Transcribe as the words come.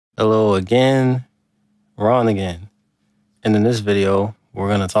Hello again, Ron again. And in this video, we're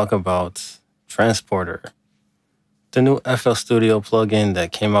going to talk about Transporter, the new FL Studio plugin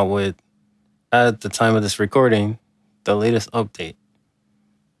that came out with, at the time of this recording, the latest update.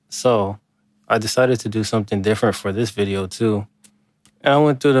 So I decided to do something different for this video too. And I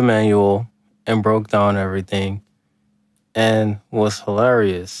went through the manual and broke down everything. And what's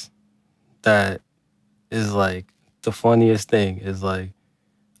hilarious, that is like the funniest thing, is like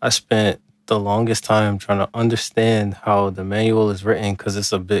I spent the longest time trying to understand how the manual is written because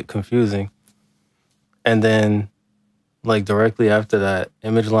it's a bit confusing. And then, like, directly after that,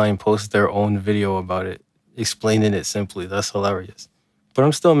 ImageLine posts their own video about it, explaining it simply. That's hilarious. But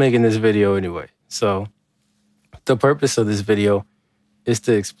I'm still making this video anyway. So the purpose of this video is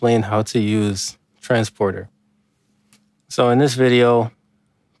to explain how to use Transporter. So in this video,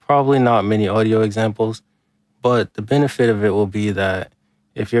 probably not many audio examples, but the benefit of it will be that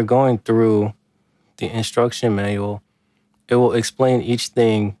if you're going through the instruction manual, it will explain each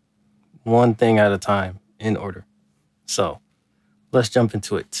thing one thing at a time in order. So let's jump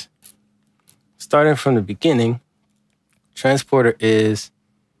into it. Starting from the beginning, Transporter is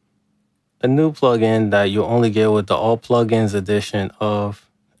a new plugin that you'll only get with the All Plugins edition of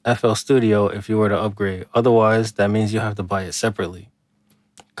FL Studio if you were to upgrade. Otherwise, that means you have to buy it separately.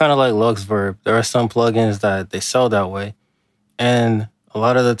 Kind of like LuxVerb, there are some plugins that they sell that way, and a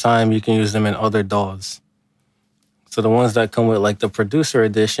lot of the time you can use them in other DAWs. So the ones that come with like the Producer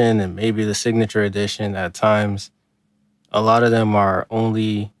Edition and maybe the Signature Edition, at times, a lot of them are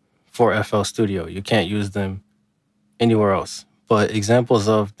only for FL Studio. You can't use them anywhere else. But examples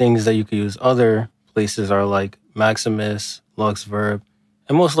of things that you could use other places are like Maximus, LuxVerb,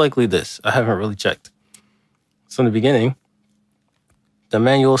 and most likely this. I haven't really checked. So in the beginning, the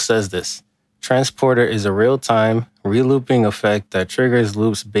manual says this: Transporter is a real-time relooping effect that triggers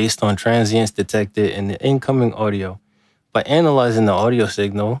loops based on transients detected in the incoming audio. By analyzing the audio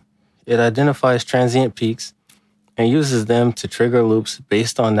signal, it identifies transient peaks and uses them to trigger loops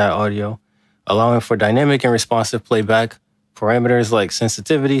based on that audio, allowing for dynamic and responsive playback. Parameters like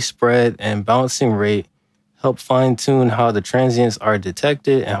sensitivity, spread, and bouncing rate help fine-tune how the transients are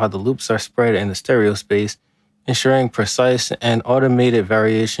detected and how the loops are spread in the stereo space, ensuring precise and automated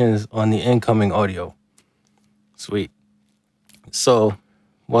variations on the incoming audio. Sweet. So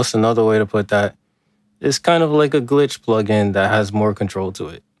what's another way to put that? It's kind of like a glitch plugin that has more control to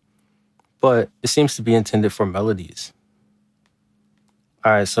it, but it seems to be intended for melodies.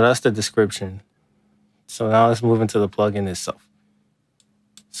 All right, so that's the description. So now let's move into the plugin itself.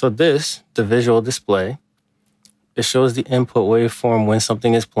 So this, the visual display, it shows the input waveform when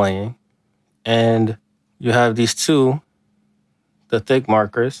something is playing, and you have these two, the thick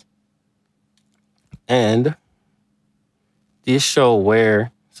markers, and these show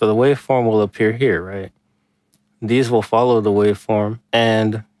where, so the waveform will appear here, right? These will follow the waveform,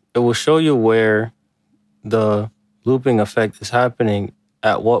 and it will show you where the looping effect is happening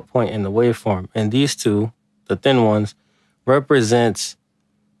at what point in the waveform. And these two, the thin ones, represents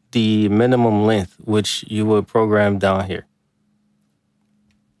the minimum length, which you would program down here.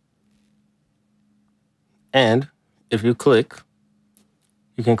 And if you click,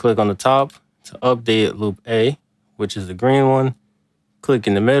 you can click on the top to update loop A, which is the green one. Click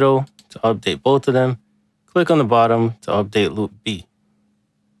in the middle to update both of them. Click on the bottom to update loop B.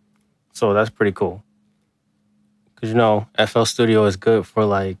 So that's pretty cool. Because, you know, FL Studio is good for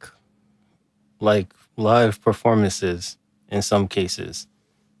like live performances in some cases.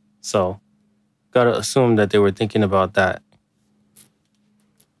 So gotta assume that they were thinking about that.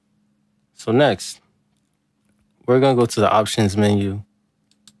 So next, we're gonna go to the options menu.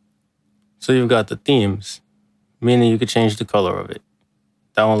 So you've got the themes, meaning you could change the color of it.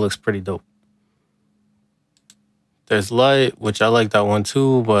 That one looks pretty dope. There's light, which I like that one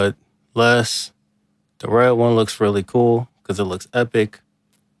too, but less. The red one looks really cool because it looks epic.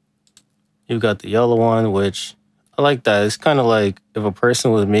 You've got the yellow one, which I like that. It's kind of like if a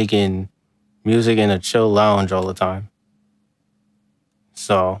person was making music in a chill lounge all the time.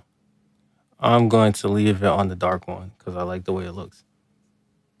 So I'm going to leave it on the dark one because I like the way it looks.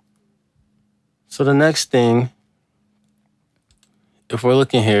 So the next thing, if we're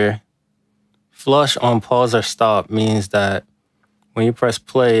looking here, flush on pause or stop means that when you press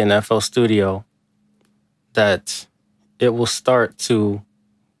play in FL Studio, that it will start to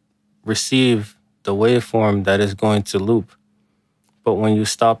receive the waveform that is going to loop. But when you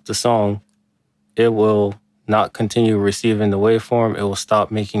stop the song, it will not continue receiving the waveform. It will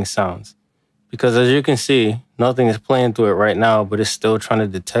stop making sounds. Because as you can see, nothing is playing through it right now, but it's still trying to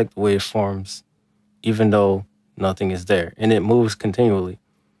detect waveforms, even though nothing is there. And it moves continually.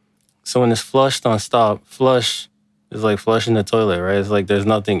 So when it's flushed on stop, flush is like flushing the toilet, right? It's like there's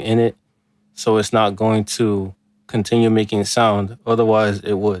nothing in it. So it's not going to continue making sound. Otherwise,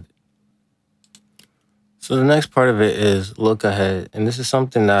 it would. So the next part of it is look ahead. And this is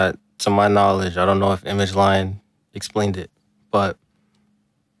something that, to my knowledge, I don't know if ImageLine explained it, but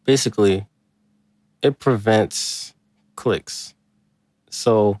basically, it prevents clicks.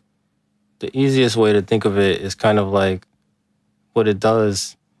 So the easiest way to think of it is kind of like what it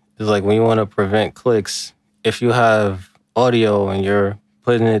does is like when you want to prevent clicks, if you have audio and you're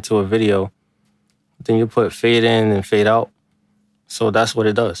putting it to a video, then you put fade in and fade out. So that's what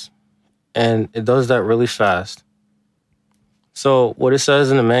it does. And it does that really fast. So what it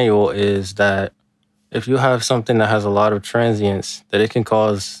says in the manual is that if you have something that has a lot of transients, that it can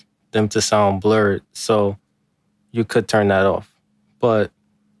cause them to sound blurred. So you could turn that off. But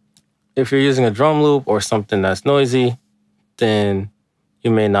if you're using a drum loop or something that's noisy, then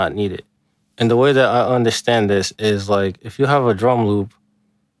you may not need it. And the way that I understand this is like if you have a drum loop,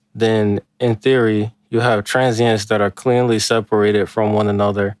 then in theory, you have transients that are cleanly separated from one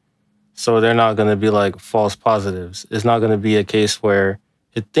another. So they're not going to be like false positives. It's not going to be a case where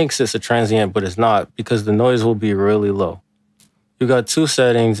it thinks it's a transient, but it's not, because the noise will be really low. You got two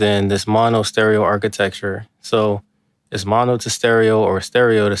settings in this mono stereo architecture. So it's mono to stereo or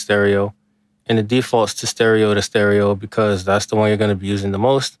stereo to stereo. And it defaults to stereo because that's the one you're going to be using the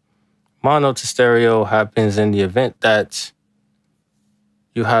most. Mono to stereo happens in the event that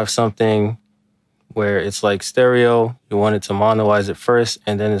you have something where it's like stereo, you want it to monoize it first,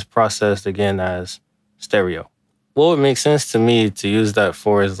 and then it's processed again as stereo. What would make sense to me to use that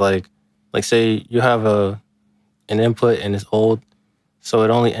for is like say you have an input and it's old, so it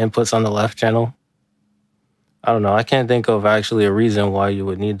only inputs on the left channel. I don't know. I can't think of actually a reason why you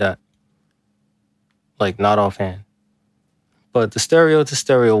would need that. Like not offhand. But the stereo to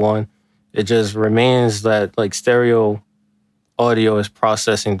stereo one, it just remains that like stereo audio is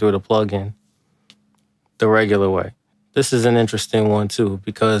processing through the plugin the regular way. This is an interesting one too,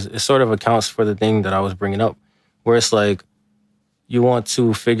 because it sort of accounts for the thing that I was bringing up, where it's like you want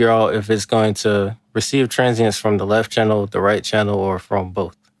to figure out if it's going to receive transients from the left channel, the right channel, or from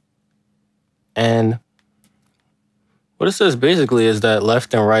both. And what it says basically is that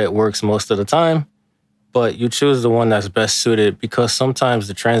left and right works most of the time, but you choose the one that's best suited because sometimes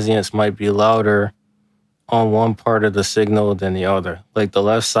the transients might be louder on one part of the signal than the other. Like the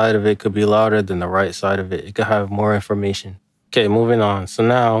left side of it could be louder than the right side of it. It could have more information. Okay, moving on. So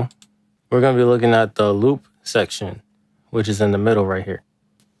now we're going to be looking at the loop section, which is in the middle right here.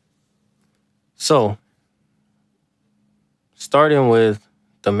 So starting with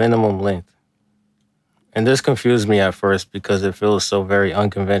the minimum length. And this confused me at first because it feels so very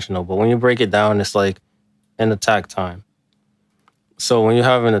unconventional. But when you break it down, it's like an attack time. So when you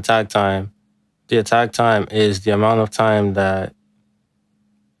have an attack time, the attack time is the amount of time that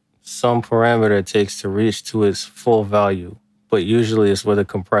some parameter takes to reach to its full value, but usually it's with a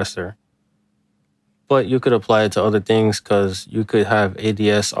compressor. But you could apply it to other things because you could have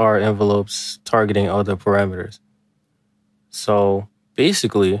ADSR envelopes targeting other parameters. So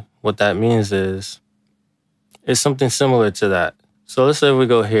basically what that means is it's something similar to that. So let's say we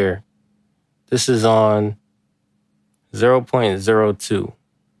go here. This is on 0.02.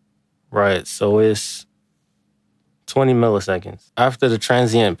 Right, so it's 20 milliseconds. After the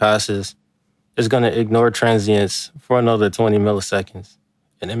transient passes, it's going to ignore transients for another 20 milliseconds.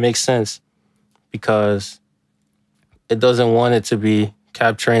 And it makes sense because it doesn't want it to be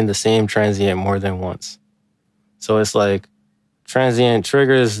capturing the same transient more than once. So it's like transient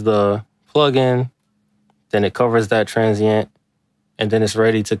triggers the plugin, then it covers that transient, and then it's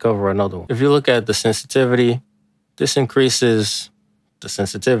ready to cover another one. If you look at the sensitivity, this increases the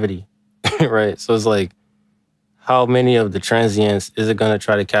sensitivity. Right? So it's like, how many of the transients is it going to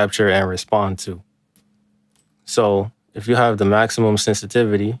try to capture and respond to? So if you have the maximum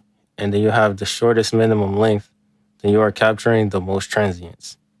sensitivity and then you have the shortest minimum length, then you are capturing the most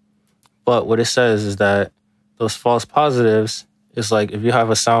transients. But what it says is that those false positives is like if you have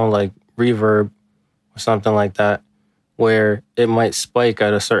a sound like reverb or something like that, where it might spike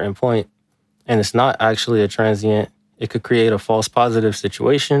at a certain point and it's not actually a transient, it could create a false positive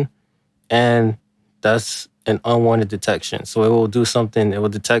situation. And that's an unwanted detection. So it will do something, it will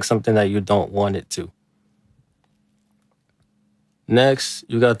detect something that you don't want it to. Next,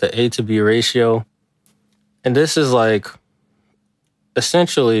 you got the A to B ratio. And this is like,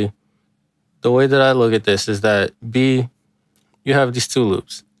 essentially, the way that I look at this is that B, you have these two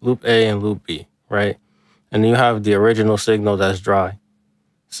loops, loop A and loop B, right? And you have the original signal that's dry.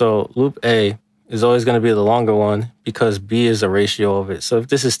 So loop A is always going to be the longer one because B is a ratio of it. So if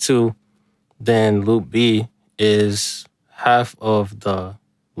this is 2, then loop B is half of the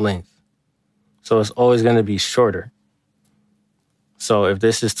length. So it's always going to be shorter. So if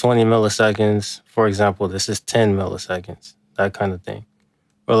this is 20 milliseconds, for example, this is 10 milliseconds, that kind of thing.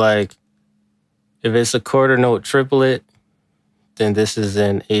 Or like, if it's a quarter note triplet, then this is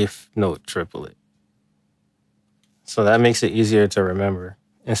an eighth note triplet. So that makes it easier to remember.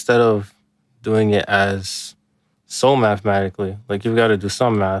 Instead of doing it as so mathematically, like you've got to do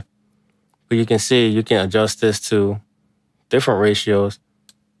some math, but you can see you can adjust this to different ratios.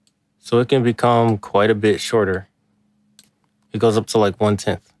 So it can become quite a bit shorter. It goes up to like 1/10.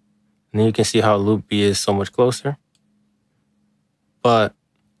 And then you can see how loop B is so much closer. But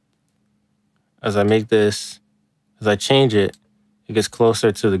as I make this, as I change it, it gets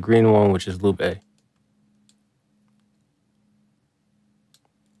closer to the green one, which is loop A.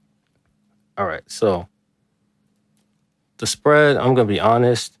 All right, so the spread, I'm gonna be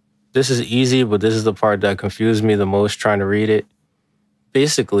honest, this is easy, but this is the part that confused me the most trying to read it.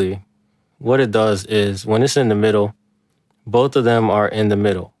 Basically, what it does is when it's in the middle, both of them are in the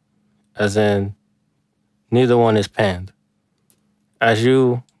middle, as in neither one is panned. As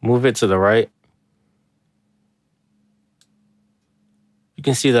you move it to the right, you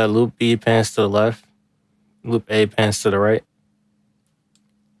can see that loop B pans to the left, loop A pans to the right.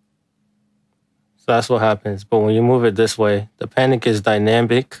 So that's what happens. But when you move it this way, the panning is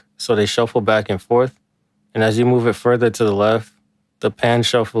dynamic, so they shuffle back and forth. And as you move it further to the left, the pan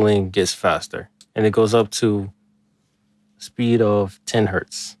shuffling gets faster, and it goes up to speed of 10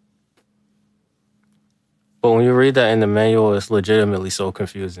 hertz. But when you read that in the manual, it's legitimately so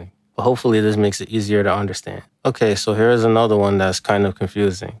confusing. But hopefully this makes it easier to understand. Okay, so here's another one that's kind of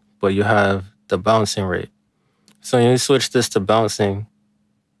confusing, but you have the bouncing rate. So when you switch this to bouncing,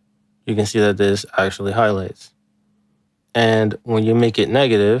 you can see that this actually highlights. And when you make it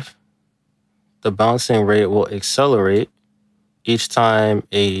negative, the bouncing rate will accelerate each time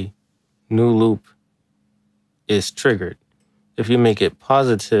a new loop is triggered. If you make it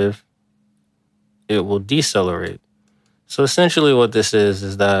positive, it will decelerate. So essentially what this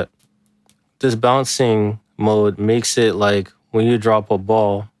is that this bouncing mode makes it like when you drop a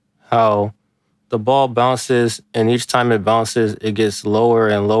ball, how the ball bounces and each time it bounces, it gets lower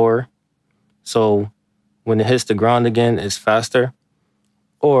and lower. So when it hits the ground again, it's faster.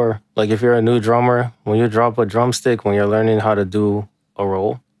 Or like if you're a new drummer, when you drop a drumstick, when you're learning how to do a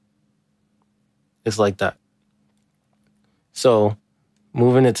roll, it's like that. So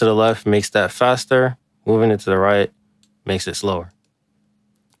moving it to the left makes that faster. Moving it to the right makes it slower.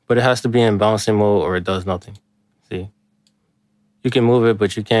 But it has to be in bouncing mode or it does nothing. See? You can move it,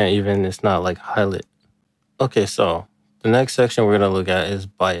 but you can't even, it's not like highlight. Okay, so the next section we're going to look at is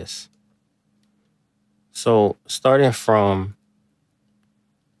bias. So starting from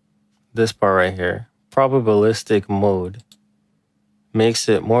this part right here, probabilistic mode makes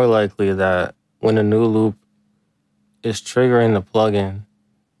it more likely that when a new loop is triggering the plugin,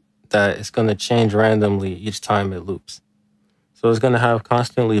 that it's going to change randomly each time it loops. So it's going to have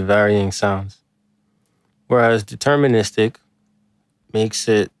constantly varying sounds. Whereas deterministic makes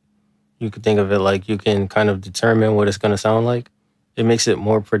it, you could think of it like you can kind of determine what it's going to sound like. It makes it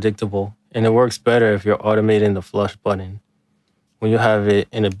more predictable. And it works better if you're automating the flush button when you have it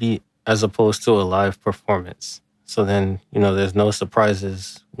in a beat as opposed to a live performance. So then, there's no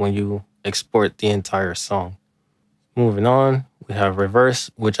surprises when you export the entire song. Moving on, we have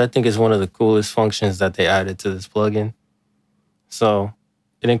reverse, which I think is one of the coolest functions that they added to this plugin. So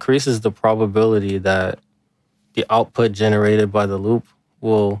it increases the probability that the output generated by the loop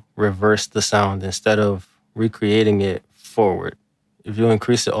will reverse the sound instead of recreating it forward. If you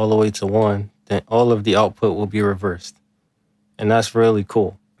increase it all the way to 1, then all of the output will be reversed. And that's really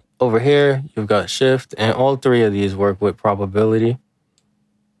cool. Over here, you've got shift, and all three of these work with probability.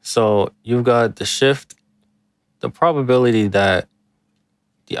 So you've got the shift, the probability that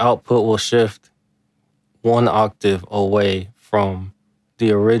the output will shift 1 octave away from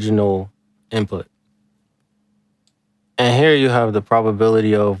the original input. And here you have the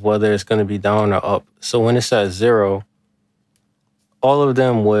probability of whether it's going to be down or up. So when it's at 0, all of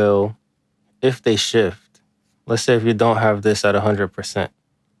them will, if they shift, let's say if you don't have this at 100%,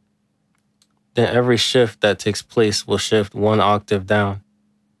 then every shift that takes place will shift 1 octave down.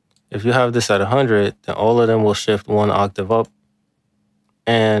 If you have this at 100, then all of them will shift 1 octave up.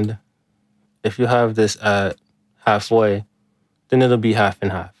 And if you have this at halfway, then it'll be half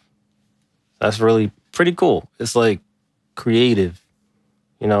and half. That's really pretty cool. It's like creative.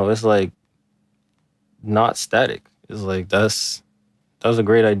 It's like not static. It's like that's a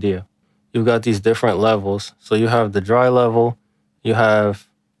great idea. you've got these different levels. So you have the dry level, you have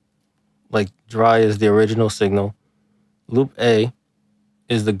like dry is the original signal. Loop A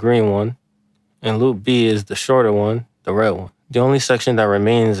is the green one, and loop B is the shorter one, the red one. The only section that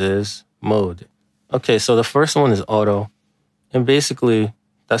remains is mode. Okay, so the first one is auto, and basically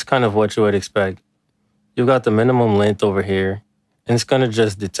that's kind of what you would expect. You've got the minimum length over here, and it's gonna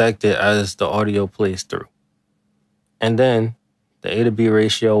just detect it as the audio plays through. And then the A to B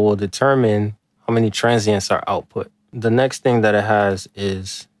ratio will determine how many transients are output. The next thing that it has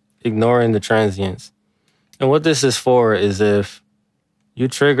is ignoring the transients. And what this is for is if you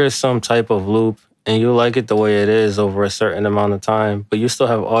trigger some type of loop and you like it the way it is over a certain amount of time, but you still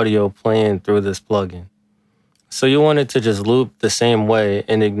have audio playing through this plugin. So you want it to just loop the same way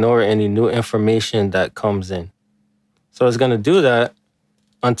and ignore any new information that comes in. So it's going to do that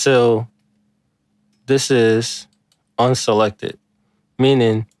until this is unselected,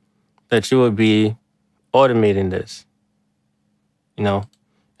 meaning that you would be automating this,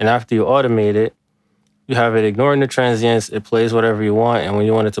 and after you automate it, you have it ignoring the transients, it plays whatever you want, and when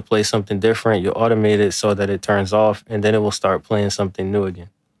you want it to play something different, you automate it so that it turns off, and then it will start playing something new again.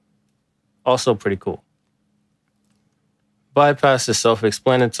 Also pretty cool. Bypass is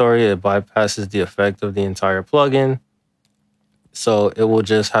self-explanatory. It bypasses the effect of the entire plugin. So it will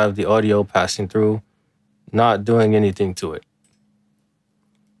just have the audio passing through, not doing anything to it.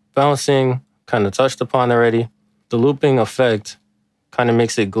 Bouncing, kind of touched upon already. The looping effect kind of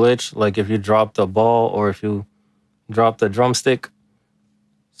makes it glitch, like if you dropped a ball or if you dropped a drumstick.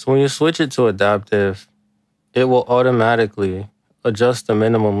 So when you switch it to adaptive, it will automatically adjust the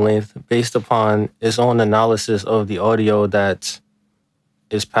minimum length based upon its own analysis of the audio that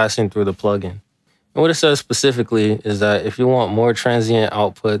is passing through the plugin. And what it says specifically is that if you want more transient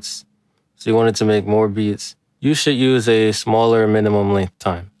outputs, so you want it to make more beats, you should use a smaller minimum length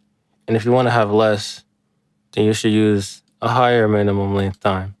time. And if you want to have less, then you should use a higher minimum length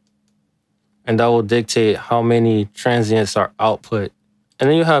time. And that will dictate how many transients are output. And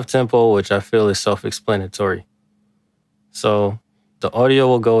then you have tempo, which I feel is self-explanatory. So the audio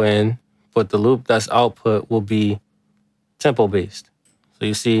will go in, but the loop that's output will be tempo-based. So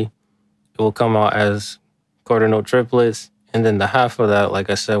you see, it will come out as quarter note triplets, and then the half of that, like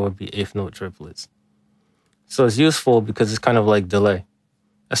I said, would be eighth note triplets. So it's useful because it's kind of like delay,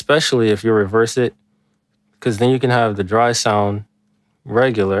 especially if you reverse it, because then you can have the dry sound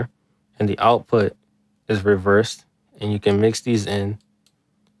regular and the output is reversed, and you can mix these in,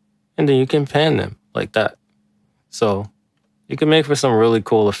 and then you can pan them like that. So you can make for some really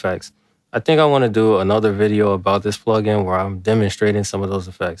cool effects. I think I want to do another video about this plugin where I'm demonstrating some of those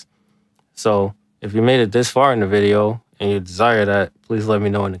effects. So if you made it this far in the video and you desire that, please let me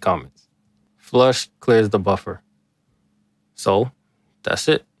know in the comments. Flush clears the buffer. So that's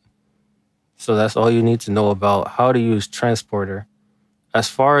it. So that's all you need to know about how to use Transporter. As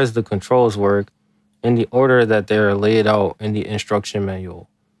far as the controls work, in the order that they're laid out in the instruction manual.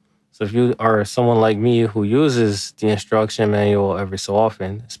 So if you are someone like me who uses the instruction manual every so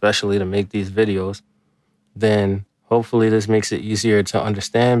often, especially to make these videos, then hopefully this makes it easier to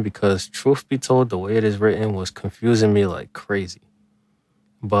understand, because truth be told, the way it is written was confusing me like crazy.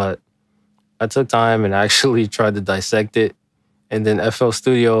 But I took time and actually tried to dissect it. And then FL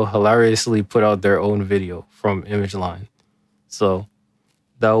Studio hilariously put out their own video from ImageLine. So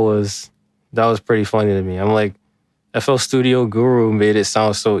that was pretty funny to me. I'm like, FL Studio Guru made it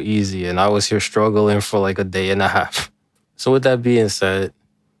sound so easy, and I was here struggling for like a day and a half. So with that being said,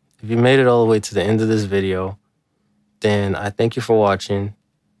 if you made it all the way to the end of this video, then I thank you for watching.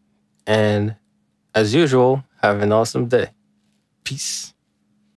 And as usual, have an awesome day. Peace.